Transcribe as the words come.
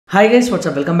Hi guys, what's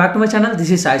up? Welcome back to my channel.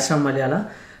 This is Sai Charan Malyala.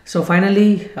 So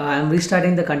finally, I'm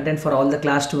restarting the content for all the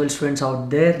class 12 students out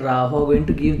there who are going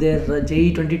to give their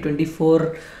JEE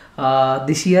 2024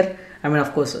 this year. I mean,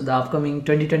 of course, the upcoming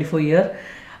 2024 year.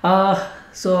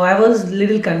 So I was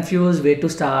little confused where to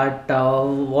start,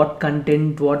 what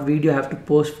content, what video I have to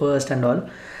post first and all.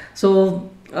 So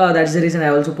that's the reason I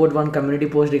also put one community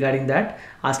post regarding that,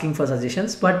 asking for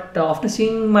suggestions. But after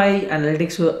seeing my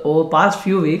analytics over past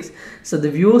few weeks, so the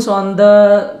views on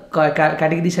the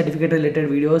category certificate related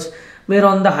videos were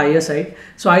on the higher side.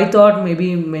 So I thought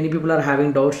maybe many people are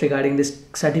having doubts regarding this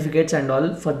certificates and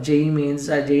all for JEE Mains,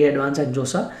 JEE Advanced and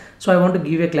JoSAA. So I want to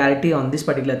give a clarity on this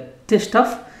particular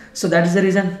stuff. So that is the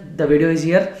reason the video is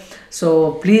here.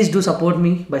 So please do support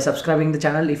me by subscribing the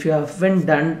channel if you haven't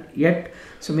done yet.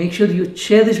 So make sure you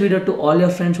share this video to all your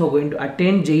friends who are going to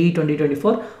attend JEE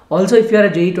 2024. Also, if you are a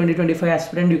JEE 2025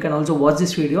 aspirant, you can also watch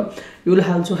this video. You will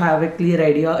also have a clear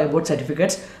idea about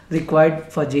certificates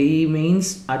required for JEE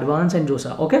Mains, Advanced and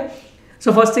JoSAA. Okay.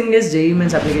 So first thing is JEE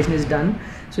Mains application is done.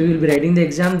 So you will be writing the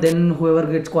exam, then whoever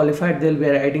gets qualified, they will be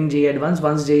writing JEE Advanced.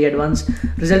 Once JEE Advanced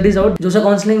result is out, JoSAA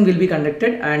Counselling will be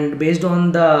conducted, and based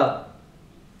on the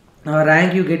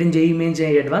rank you get in JEE Mains,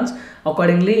 JEE Advanced,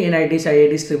 accordingly NITs,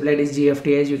 IITs, IIITs,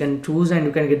 GFTIs you can choose and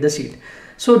you can get the seat.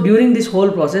 So during this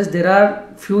whole process, there are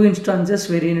few instances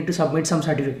where you need to submit some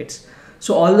certificates.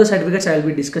 So all the certificates I will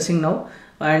be discussing now,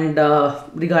 and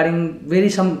regarding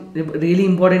some really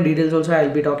important details also I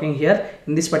will be talking here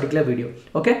in this particular video.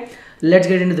 Okay, let's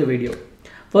get into the video.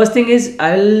 First thing is,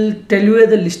 I'll tell you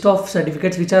the list of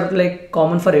certificates which are like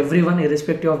common for everyone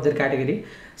irrespective of their category.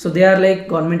 So they are like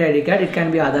government ID card, it can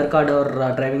be Aadhaar card or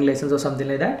driving license or something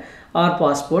like that, or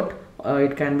passport,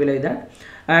 it can be like that.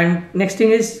 And next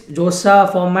thing is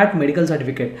JoSAA format medical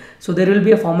certificate. So there will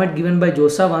be a format given by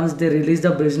JoSAA once they release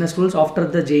the business rules after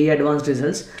the JEE Advanced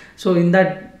results. So in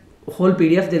that whole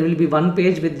PDF there will be one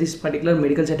page with this particular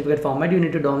medical certificate format. You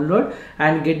need to download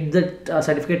and get the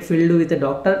certificate filled with a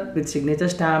doctor with signature,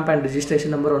 stamp and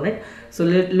registration number on it. So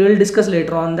we will discuss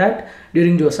later on that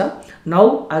during JoSAA.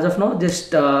 Now as of now,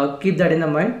 just keep that in the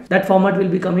mind. That format will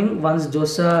be coming once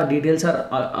JoSAA details are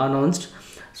announced.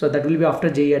 So that will be after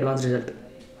JEE Advanced result.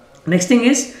 Next thing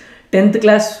is 10th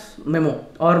class memo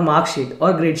or mark sheet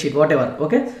or grade sheet, whatever.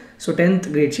 Okay, so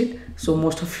 10th grade sheet, so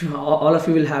most of you, all of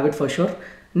you will have it for sure.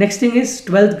 Next thing is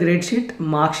 12th grade sheet,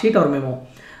 mark sheet or memo.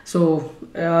 So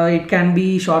it can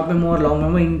be short memo or long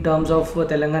memo in terms of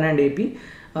Telangana and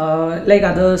AP. Like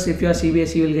others, if you are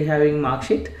CBSE, you will be having mark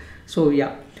sheet. So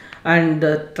yeah, and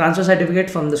transfer certificate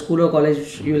from the school or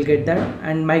college, you will get that.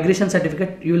 And migration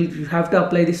certificate, you will have to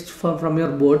apply this from your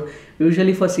board.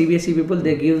 Usually for CBSE people,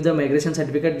 they give the migration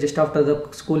certificate just after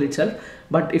the school itself.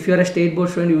 But if you are a state board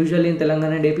student, usually in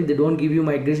Telangana and AP, they don't give you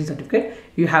migration certificate.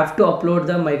 You have to upload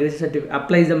the migration certificate,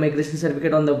 apply the migration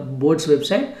certificate on the board's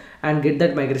website and get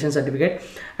that migration certificate.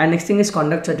 And next thing is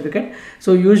conduct certificate.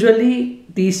 So usually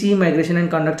TC, migration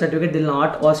and conduct certificate, they will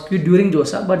not ask you during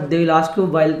JoSAA, but they will ask you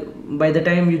by the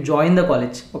time you join the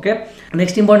college. Okay.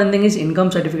 Next important thing is income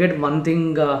certificate. One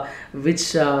thing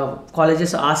which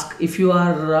colleges ask if you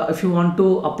want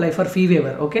to apply for fee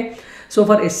waiver. Okay. So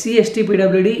for SC, ST,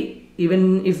 PWD,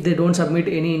 even if they don't submit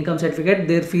any income certificate,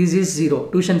 their fees is zero.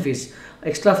 Tuition fees,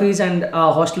 extra fees and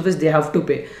hostel fees they have to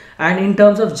pay. And in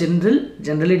terms of general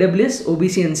EWS,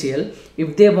 OBC and CL,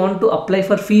 if they want to apply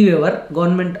for fee waiver,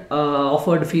 government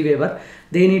offered fee waiver,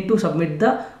 they need to submit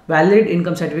the valid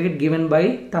income certificate given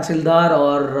by Tahsildar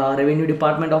or Revenue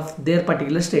Department of their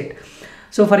particular state.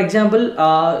 So for example,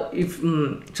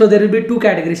 so there will be two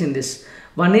categories in this.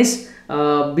 One is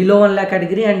below 1 lakh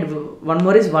category and one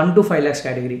more is 1 to 5 lakhs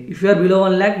category. If you are below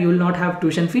 1 lakh, you will not have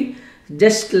tuition fee,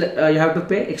 just you have to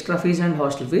pay extra fees and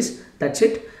hostel fees, that's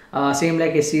it. Same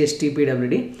like SC, ST,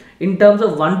 PWD. In terms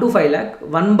of 1 to 5 lakh,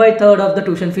 1/3 of the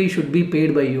tuition fee should be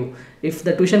paid by you. If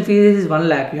the tuition fee is 1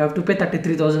 lakh, you have to pay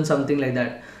 33,000 something like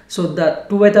that. So the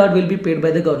 2/3 will be paid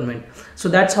by the government. So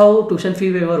that's how tuition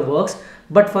fee waiver works.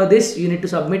 But for this, you need to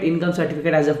submit income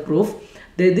certificate as a proof.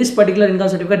 This particular income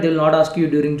certificate, they will not ask you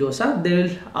during JoSAA, they will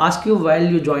ask you while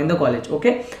you join the college.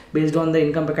 Okay, based on the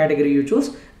income category you choose,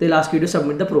 they will ask you to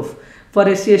submit the proof. For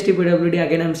SC, ST, PWD,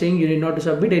 again I am saying you need not to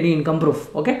submit any income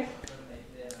proof. Okay.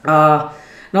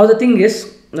 Now the thing is,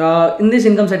 in this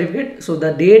income certificate, so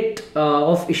the date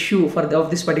of issue of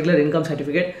this particular income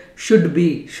certificate should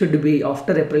be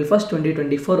after April 1st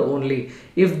 2024 only.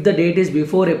 If the date is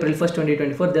before April 1st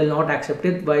 2024, they will not accept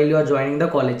it while you are joining the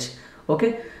college.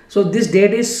 Okay, so this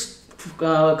date is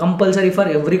compulsory for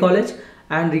every college.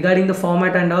 And regarding the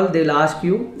format and all, they will ask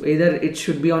you either it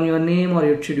should be on your name or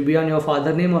it should be on your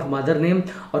father name or mother name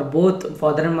or both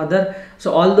father and mother.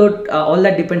 So although all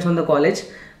that depends on the college,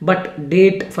 but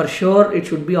date for sure it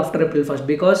should be after April 1st,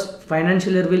 because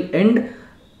financial year will end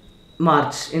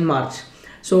in March.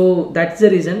 So that's the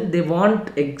reason they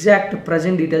want exact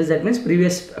present details, that means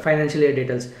previous financial year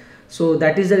details. So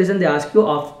that is the reason they ask you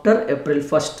after April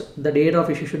 1st. The date of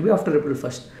issue should be after April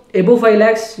 1st. Above 5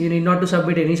 lakhs, you need not to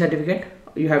submit any certificate.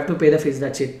 You have to pay the fees,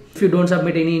 that's it. If you don't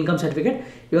submit any income certificate,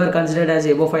 you are considered as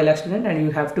above 5 lakh student and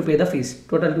you have to pay the fees.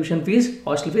 Total tuition fees,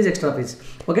 hostel fees, extra fees.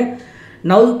 Okay.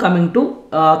 Now coming to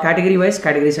category wise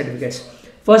category certificates.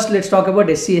 First, let's talk about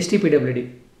SC, ST,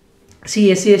 PWD.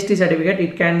 See, SC, ST certificate,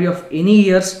 it can be of any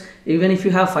years. Even if you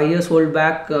have 5 years old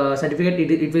back certificate,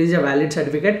 it is a valid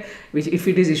certificate, which if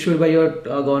it is issued by your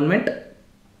government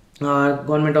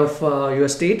of your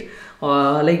state,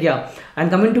 and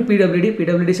coming to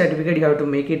PWD certificate, you have to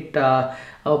make it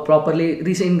properly.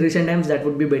 In recent times, that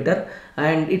would be better,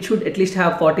 and it should at least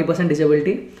have 40%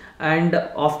 disability. And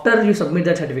after you submit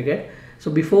that certificate,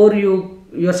 so before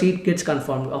your seat gets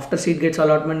confirmed, after seat gets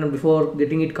allotment and before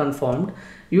getting it confirmed,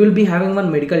 you will be having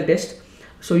one medical test.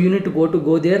 So you need to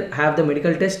go there, have the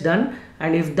medical test done,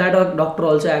 and if that doctor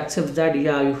also accepts that you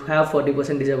have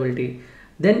 40% disability,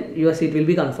 then your seat will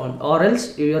be confirmed, or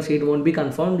else your seat won't be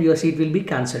confirmed, your seat will be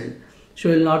cancelled. So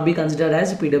you will not be considered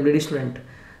as a PWD student.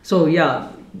 So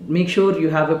make sure you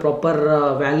have a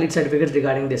proper valid certificate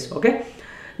regarding this. Okay.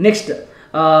 Next,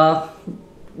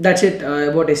 that's it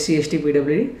about SC, ST,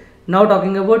 PWD. Now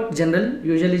talking about general,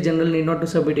 usually general need not to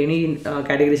submit any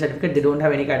category certificate. They don't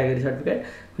have any category certificate.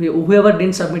 Whoever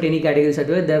didn't submit any category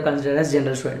certificate, they are considered as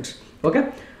general students.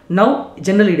 Okay. Now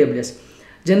general EWS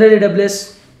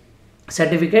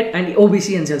certificate and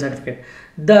OBC NCL certificate.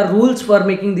 The rules for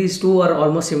making these two are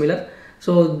almost similar.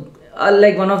 So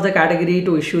like one of the category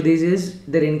to issue these is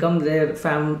their income, their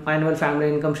annual family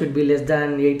income should be less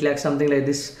than 8 lakhs, something like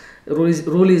this.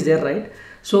 Rule is there, right?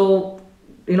 So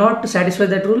in order to satisfy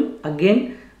that rule,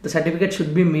 again the certificate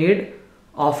should be made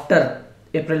after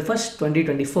April 1st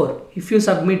 2024. If you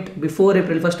submit before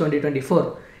April 1st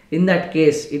 2024, in that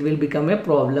case it will become a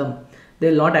problem. They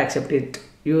will not accept it.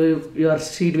 Your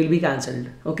seat will be cancelled.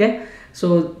 Okay.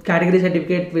 So category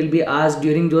certificate will be asked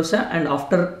during JoSAA, and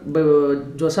after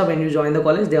JoSAA, when you join the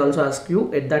college, they also ask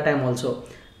you at that time also.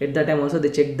 They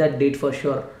check that date for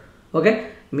sure. Okay.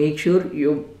 Make sure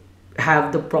you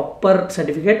have the proper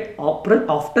certificate after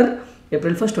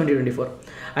April 1st 2024.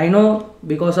 I know,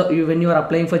 because of you, when you are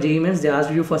applying for JEE Mains, they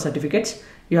ask you for certificates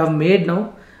you have made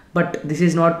now, but this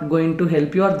is not going to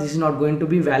help you, or this is not going to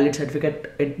be valid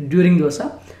certificate during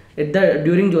JoSAA.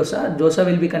 During JoSAA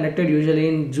will be conducted usually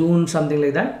in June, something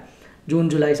like that, June,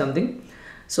 July, something.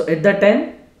 So at that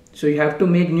time, so you have to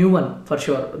make new one for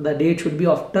sure. The date should be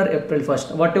after April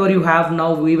 1st. Whatever you have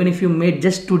now, even if you made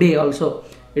just today also,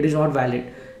 it is not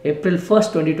valid. April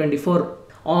 1st 2024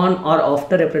 on or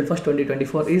after April 1st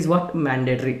 2024 is what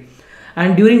mandatory.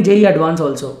 And during JEE Advance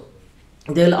also,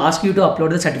 they will ask you to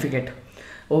upload the certificate.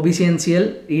 OBC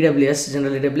NCL, EWS,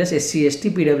 General EWS, SC,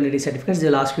 ST, PWD certificates, they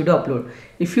will ask you to upload.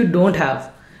 If you don't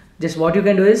have, just what you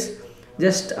can do is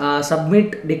just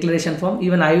submit declaration form.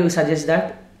 Even I will suggest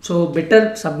that. So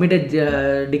better submit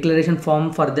a declaration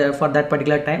form for that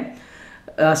particular time,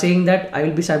 saying that I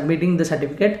will be submitting the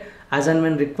certificate as and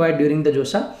when required during the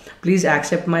JoSAA. Please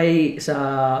accept my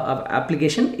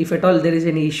application. If at all there is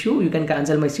any issue, you can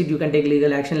cancel my seat, you can take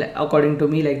legal action according to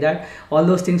me, like that. All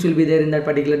those things will be there in that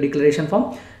particular declaration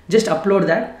form. Just upload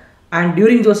that, and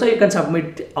during JoSAA you can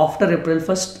submit after April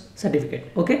 1st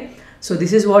certificate. Okay. So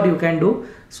this is what you can do.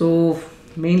 So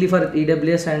mainly for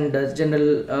EWS and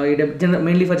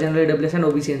mainly for general EWS and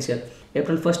OBC NCL,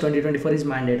 April 1st 2024 is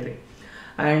mandatory.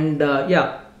 And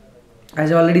as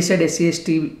I already said, SC,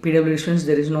 ST, PWD students,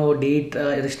 there is no date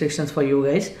restrictions for you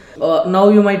guys. Now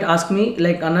you might ask me,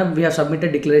 like, Anna, we have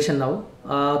submitted declaration now.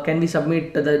 Can we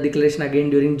submit the declaration again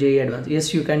during JEE Advance?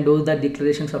 Yes, you can do that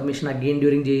declaration submission again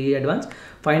during JEE Advance.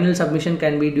 Final submission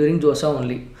can be during JoSAA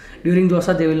only. During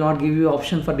JoSAA, they will not give you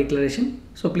option for declaration.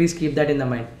 So please keep that in the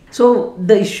mind. So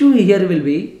the issue here will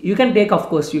be, you can take, of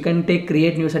course, you can take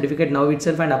create new certificate now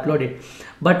itself and upload it.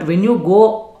 But when you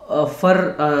go for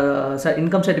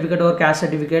income certificate or caste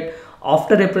certificate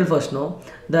after April 1st, no,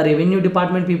 the revenue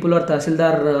department people or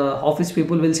Tahsildar office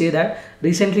people will say that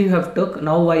recently you have took,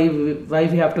 now why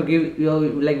we have to give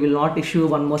you, like, will not issue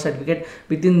one more certificate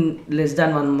within less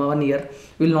than one year,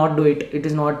 will not do it, it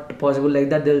is not possible, like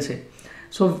that they will say.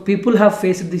 So people have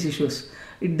faced these issues.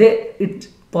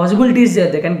 Possibility is there,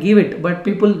 they can give it, but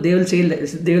people, they will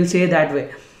say that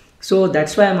way. So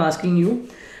that's why I'm asking you,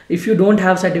 if you don't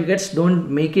have certificates,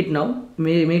 don't make it now.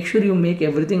 Make sure you make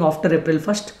everything after April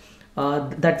 1st.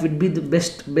 That would be the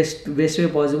best way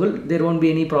possible. There won't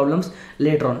be any problems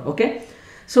later on. Okay.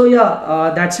 So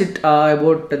yeah, that's it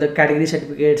about the category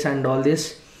certificates and all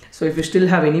this. So if you still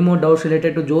have any more doubts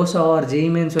related to JoSAA or JEE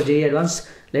Mains or JEE Advanced,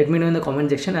 let me know in the comment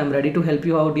section. I'm ready to help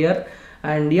you out here.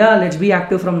 And yeah, let's be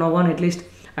active from now on at least.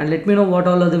 And let me know what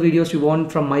all other videos you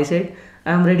want from my side.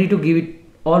 I'm ready to give it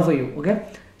all for you. Okay.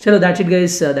 So that's it,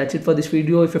 guys. That's it for this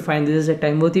video. If you find this is a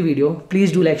time worthy video,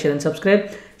 please do like, share and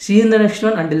subscribe. See you in the next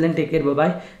one. Until then, take care. Bye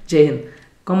bye. Jai Hind.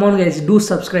 Come on, guys. Do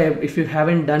subscribe if you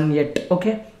haven't done yet.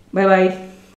 Okay. Bye bye.